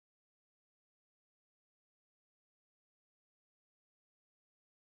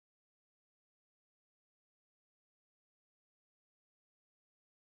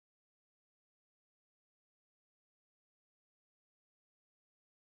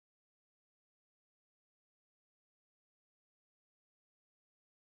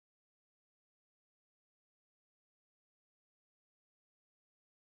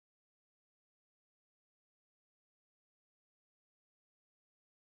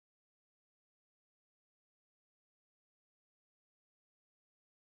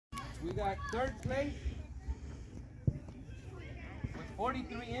We got third place with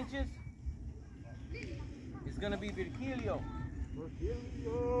 43 inches. It's going to be Virgilio.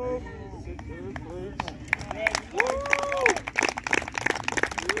 Virgilio! Third place. Woo!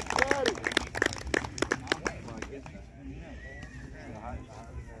 You got it.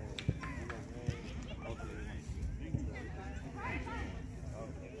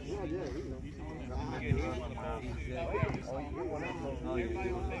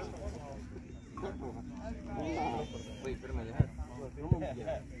 Wait, espérame, deja.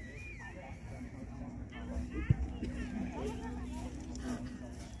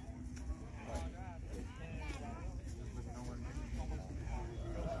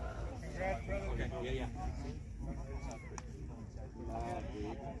 Okay, yeah.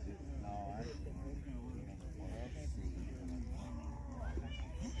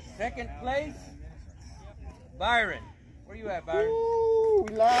 Second place, Byron. Where you at, Byron? Ooh,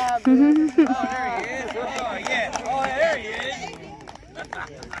 we live. Oh, there he is. Oh, yeah. Oh, there he is.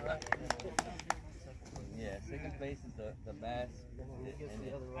 Yeah, second place is the bass.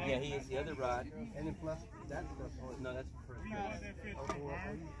 Yeah, he is the other rod. And then plus, that's the No, that's first place. Oh,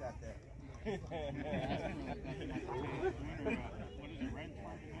 you got that.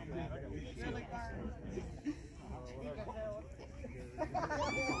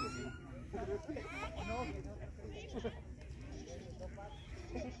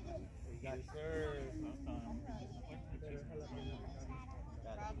 Yes, sir.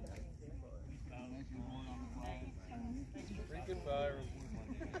 Freaking Byron.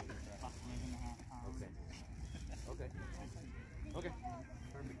 Okay. Okay.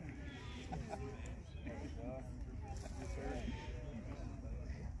 Perfect.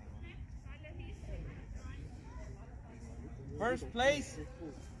 First place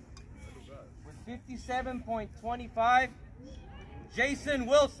with 57.25, Jason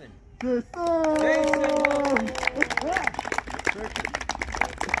Wilson. Yes, sir. Jason Wilson.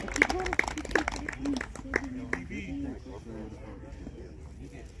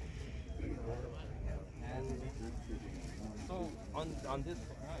 So on this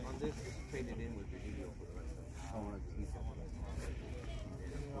traded in with Virgilio for the rest of it.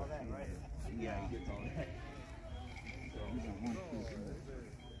 Oh, right. Yeah, he gets all that.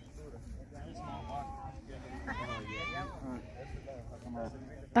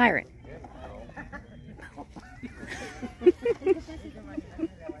 Byron.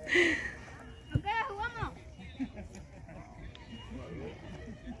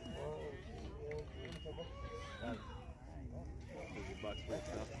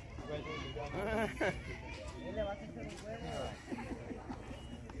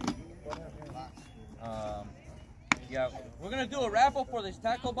 Yeah, we're gonna do a raffle for these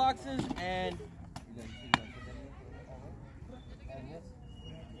tackle boxes, and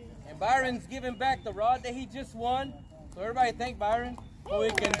Byron's giving back the rod that he just won. So everybody thank Byron, so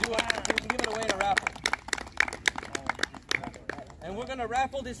we can do it. We can give it away in a raffle. And we're gonna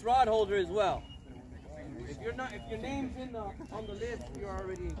raffle this rod holder as well. If your name's on the list, you're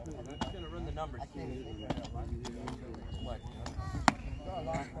already included. I'm just gonna run the numbers. What?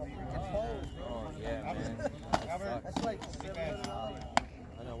 Oh yeah, man. That's like $700.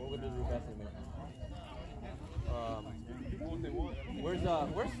 I know. What would do the best in a minute? Where's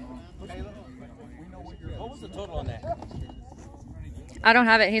what was the total on that? I don't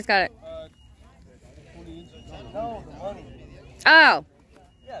have it. He's got it. No, the money. Oh,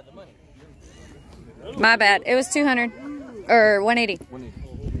 Yeah, the money. my bad. It was 200 or 180.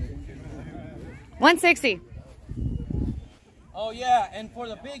 160. Oh yeah, and for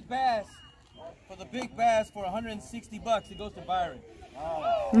the big bass, for $160, it goes to Byron.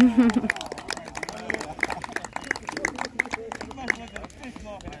 Oh.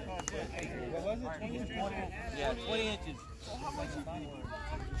 Yeah, 20 inches.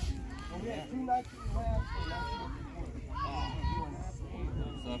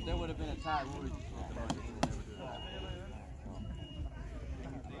 So if there would have been a tie, we would have just the money.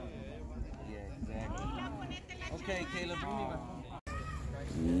 Yeah, exactly. Okay, Caleb, bring me my phone.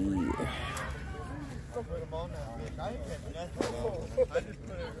 Put them on now. I just put it.